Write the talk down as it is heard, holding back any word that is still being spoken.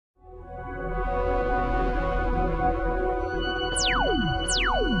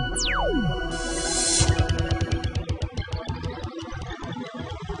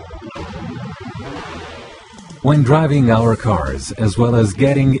When driving our cars, as well as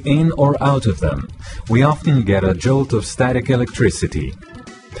getting in or out of them, we often get a jolt of static electricity.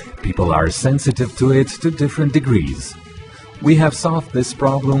 People are sensitive to it to different degrees. We have solved this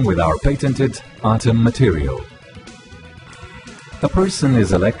problem with our patented ATEMM material. A person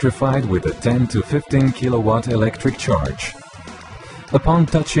is electrified with a 10 to 15 kilowatt electric charge. Upon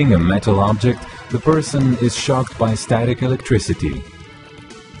touching a metal object, the person is shocked by static electricity.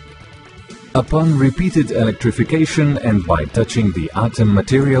 Upon repeated electrification and by touching the ATEMM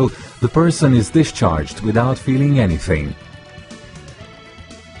material, the person is discharged without feeling anything.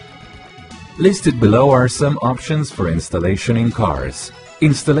 Listed below are some options for installation in cars.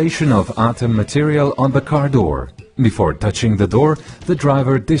 Installation of ATEMM material on the car door. Before touching the door, the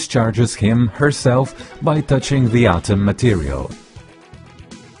driver discharges him/herself by touching the ATEMM material.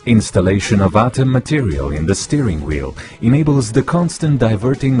 Installation of ATEMM material in the steering wheel enables the constant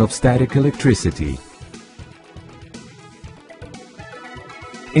diverting of static electricity.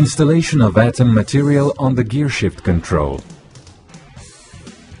 Installation of ATEMM material on the gearshift control.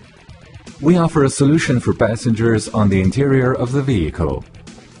 We offer a solution for passengers on the interior of the vehicle.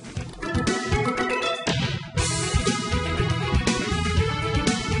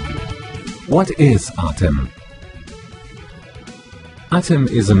 What is ATEMM?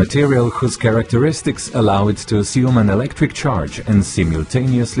 ATEMM is a material whose characteristics allow it to assume an electric charge and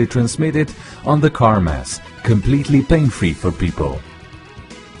simultaneously transmit it on the car mass, completely pain-free for people.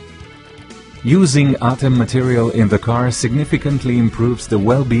 Using ATEMM material in the car significantly improves the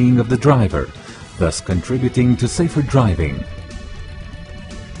well-being of the driver, thus contributing to safer driving.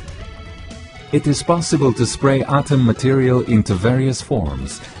 It is possible to spray ATEMM material into various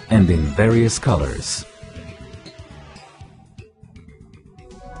forms and in various colors.